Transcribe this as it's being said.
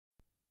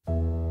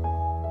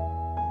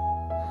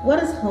What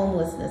does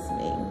homelessness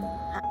mean?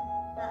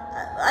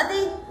 I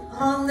think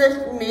homeless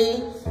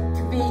means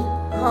to be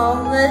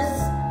homeless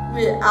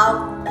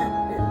without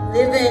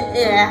living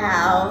in a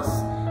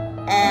house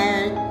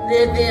and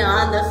living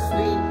on the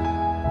street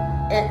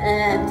in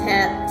a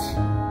tent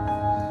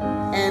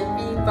and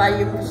be by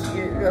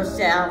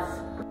yourself.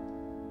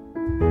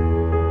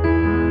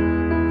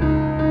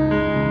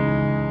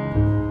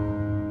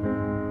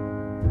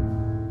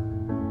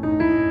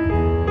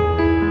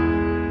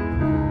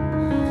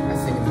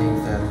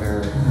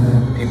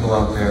 People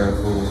out there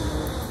who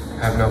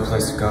have no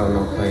place to go,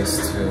 no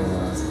place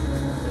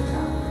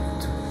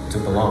to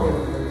belong.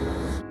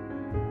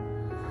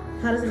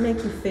 How does it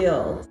make you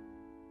feel?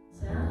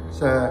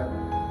 Sad.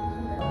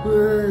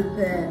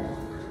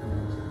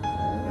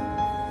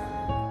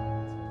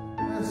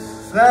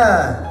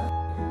 Sad.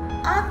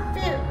 I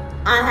feel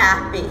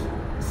unhappy,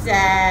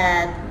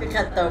 sad,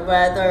 because the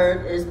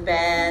weather is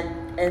bad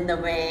and the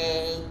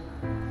rain.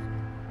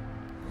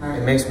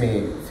 It makes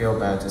me feel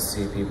bad to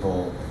see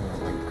people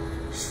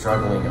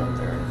struggling out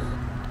there.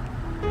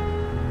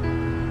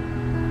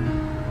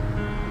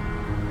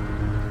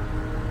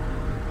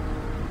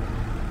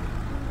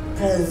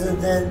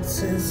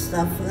 Presidents and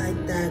stuff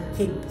like that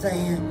keep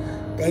saying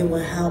they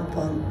will help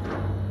them,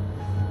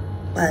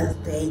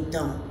 but they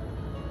don't.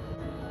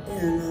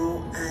 You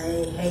know,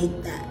 I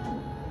hate that.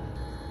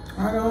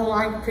 I don't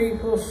like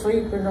people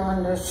sleeping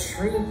on the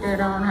street. They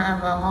don't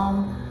have a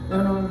home, they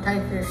don't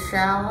take a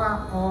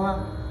shower,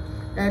 or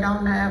they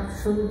don't have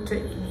food to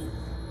eat.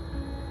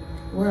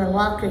 We're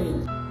lucky.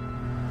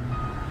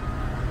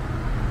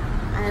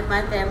 I have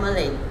my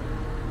family,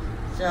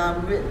 so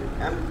I'm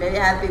very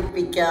happy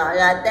because I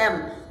got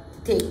them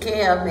to take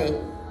care of me.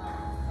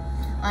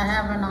 I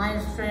have a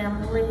nice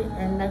family,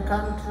 and they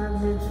come to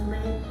visit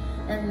me,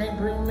 and they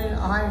bring me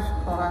iced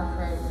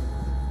coffee.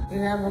 We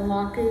have a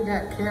lucky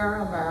that care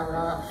about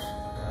us.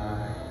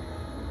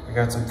 I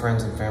got some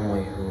friends and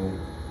family who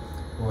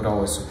would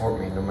always support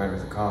me no matter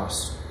the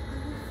cost.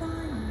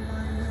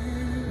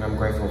 And I'm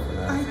grateful for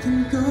that. I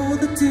can go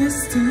the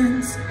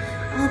distance,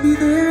 I'll be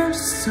there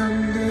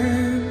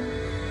someday.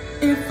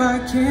 If I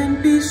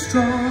can be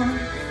strong,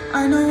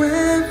 I know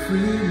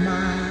every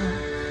mile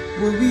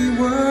will be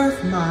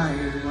worth my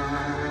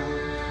while.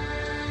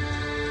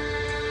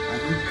 I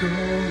would go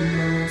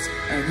most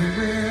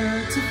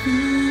anywhere to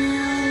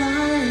feel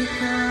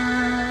like I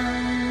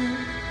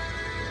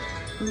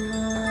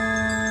belong.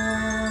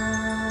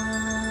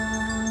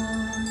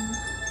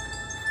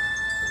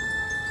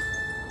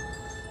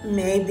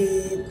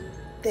 Maybe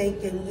they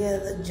can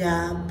get a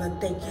job, but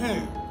they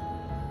can't.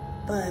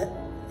 But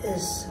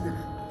it's not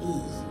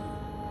easy.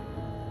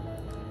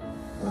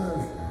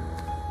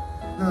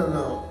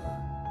 No.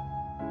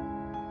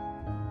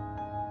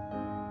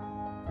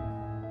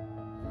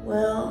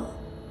 Well,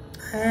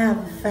 I have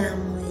a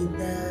family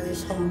that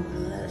is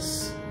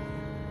homeless,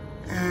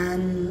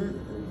 and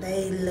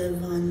they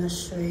live on the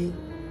street,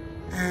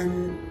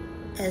 and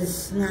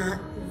it's not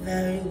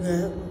very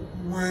good.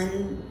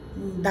 One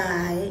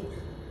died,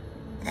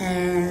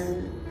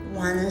 and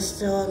one is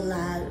still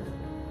alive,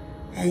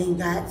 and he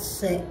got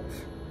sick.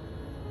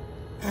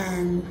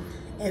 And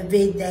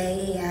every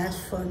day he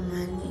asked for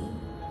money,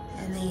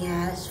 and he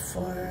asked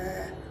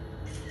for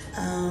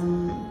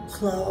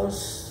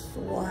clothes to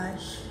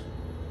wash,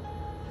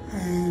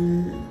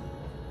 and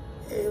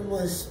it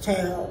was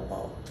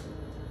terrible.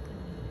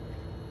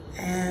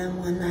 And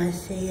when I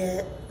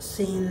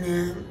seen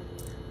them,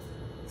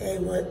 they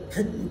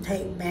couldn't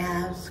take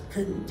baths,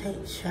 couldn't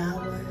take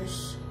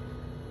showers,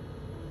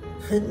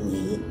 couldn't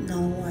eat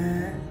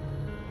nowhere,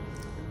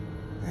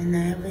 and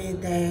every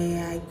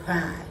day I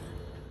cried.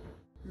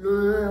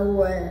 No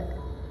way.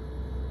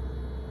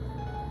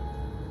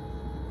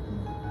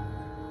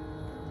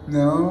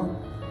 No?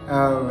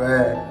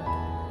 Alright.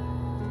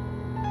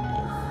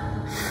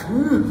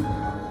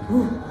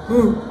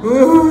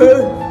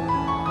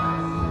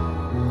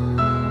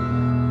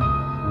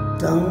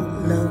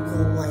 Don't look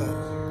away.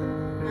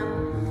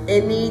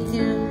 They need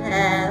to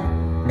have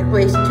a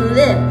place to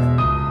live.